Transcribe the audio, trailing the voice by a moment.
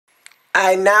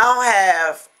I now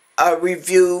have a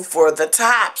review for the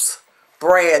Tops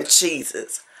brand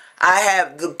cheeses. I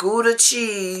have the Gouda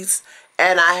cheese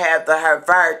and I have the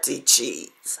Harvarti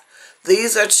cheese.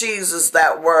 These are cheeses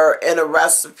that were in a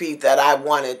recipe that I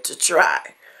wanted to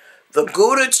try. The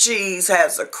Gouda cheese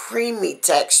has a creamy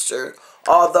texture,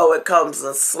 although it comes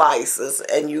in slices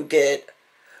and you get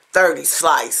 30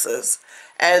 slices.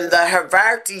 And the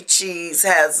Harvarti cheese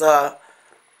has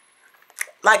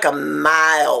like a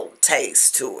mild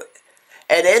taste to it.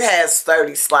 And it has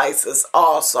 30 slices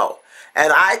also.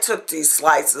 And I took these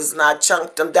slices and I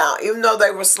chunked them down. Even though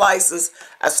they were slices,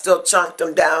 I still chunked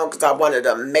them down because I wanted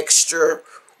a mixture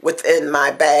within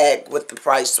my bag with the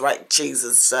Price Right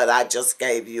cheeses that I just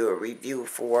gave you a review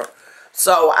for.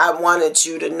 So I wanted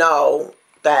you to know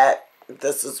that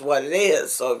this is what it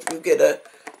is. So if you get a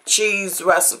cheese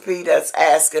recipe that's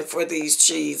asking for these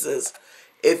cheeses,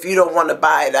 if you don't want to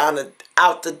buy it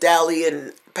out the deli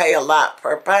and pay a lot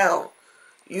per pound,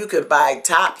 you can buy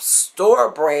Top store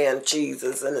brand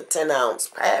cheeses in a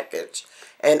 10-ounce package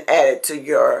and add it to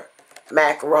your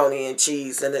macaroni and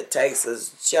cheese, and it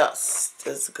tastes just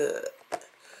as good.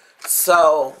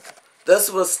 So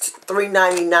this was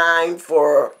 $3.99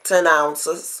 for 10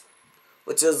 ounces,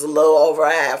 which is a little over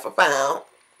half a pound.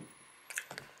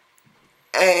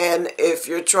 And if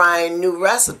you're trying new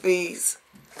recipes,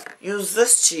 use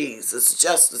this cheese. It's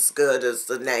just as good as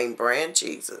the name brand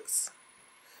cheeses.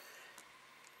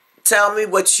 Tell me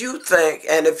what you think,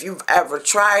 and if you've ever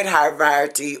tried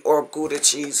Harvarti or Gouda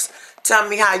cheese, tell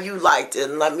me how you liked it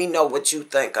and let me know what you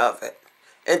think of it.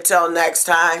 Until next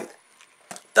time,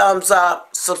 thumbs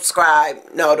up, subscribe,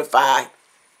 notify.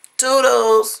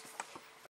 Toodles!